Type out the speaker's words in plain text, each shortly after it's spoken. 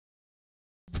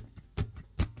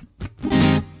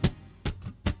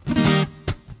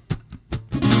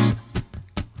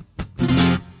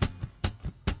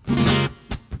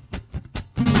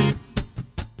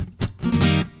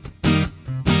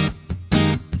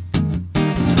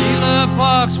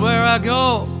box where I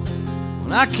go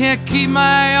when I can't keep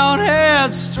my own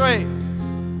head straight.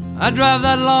 I drive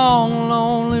that long,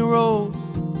 lonely road.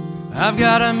 I've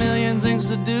got a million things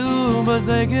to do, but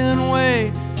they can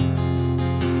wait.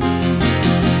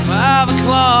 5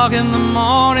 o'clock in the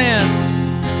morning,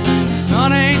 the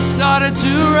sun ain't started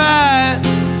to rise,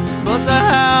 but the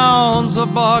hounds are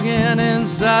barking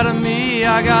inside of me.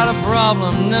 I got a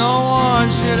problem no one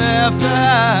should have to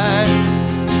hide.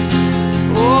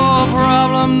 Oh, a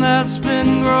problem that's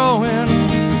been growing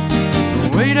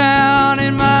way down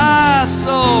in my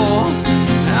soul.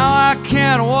 Now I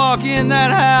can't walk in that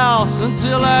house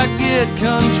until I get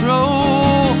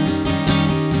control.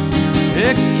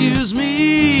 Excuse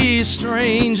me,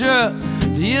 stranger,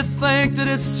 do you think that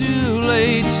it's too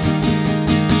late?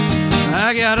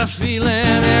 I got a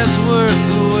feeling it's worth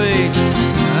the wait.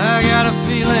 I got a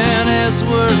feeling it's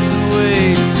worth the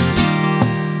wait.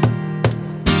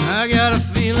 I got a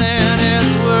feeling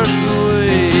it's worth the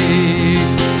wait.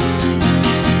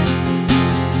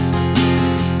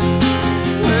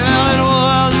 Well, it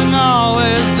wasn't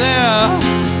always there,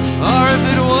 or if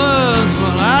it was,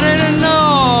 well, I didn't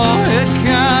know. It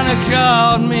kinda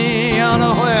caught me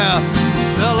unaware.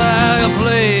 Felt like a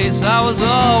place I was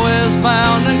always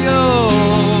bound to go.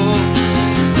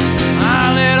 My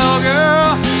little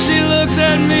girl, she looks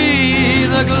at me,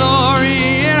 the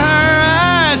glory in her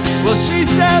eyes. Well, she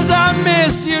says, I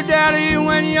miss you, Daddy,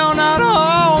 when you're not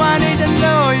home. I need to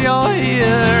know you're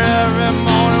here every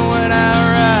morning when I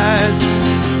rise.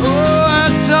 Oh, I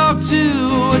talk to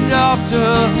a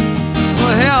doctor.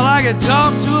 Well, hell, I could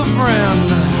talk to a friend.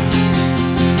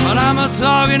 But I'm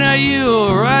a-talking to you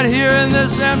right here in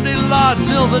this empty lot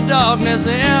till the darkness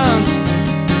ends.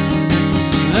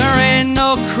 There ain't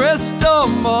no crystal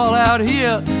ball out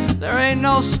here. There ain't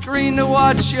no screen to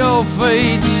watch your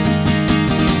fate.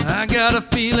 I got a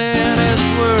feeling it's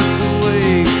worth the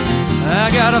wait. I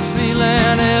got a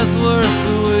feeling it's worth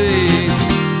the wait.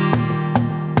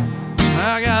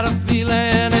 I got a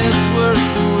feeling it's worth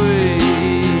the wait.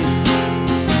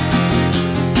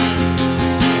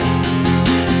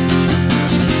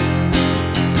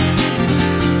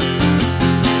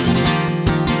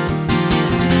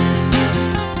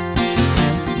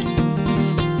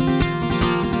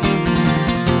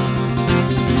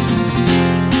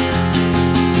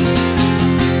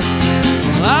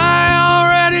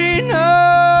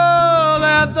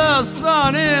 The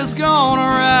sun is gonna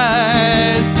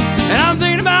rise, and I'm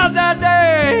thinking about that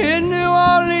day in New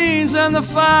Orleans and the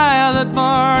fire that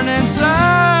burned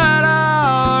inside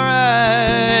our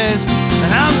eyes.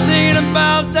 And I'm thinking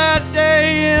about that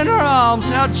day in Rome,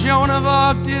 how Joan of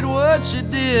Arc did what she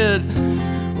did.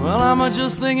 Well, I'm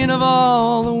just thinking of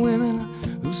all the women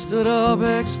who stood up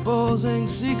exposing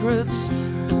secrets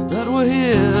that were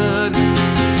hid.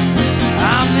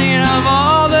 I'm thinking of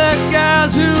all the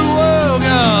guys who woke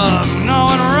up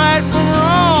knowing right from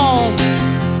wrong.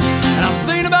 And I'm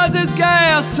thinking about this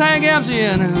gas tank empty,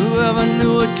 and whoever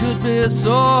knew it could be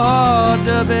so hard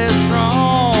to be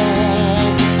strong.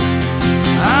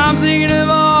 I'm thinking of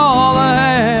all the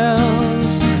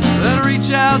hands that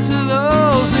reach out to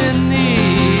those in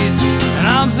need. And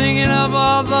I'm thinking of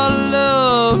all the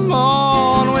love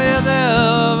born with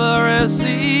every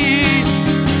seed.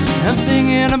 I'm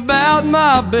thinking about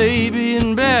my baby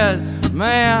in bed.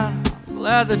 Man, I'm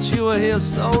glad that you were here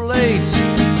so late.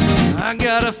 I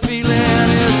got a feeling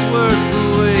it's worth the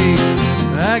wait.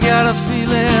 I got a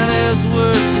feeling it's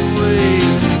worth the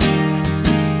wait.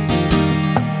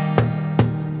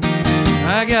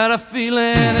 I got a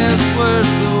feeling it's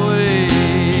worth the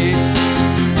wait.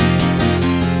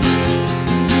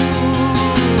 Ooh,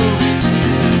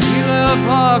 the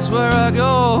box where I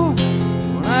go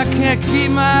I can't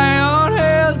keep my own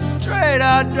head straight.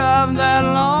 I drive that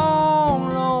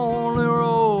long, lonely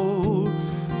road.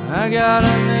 I got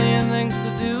a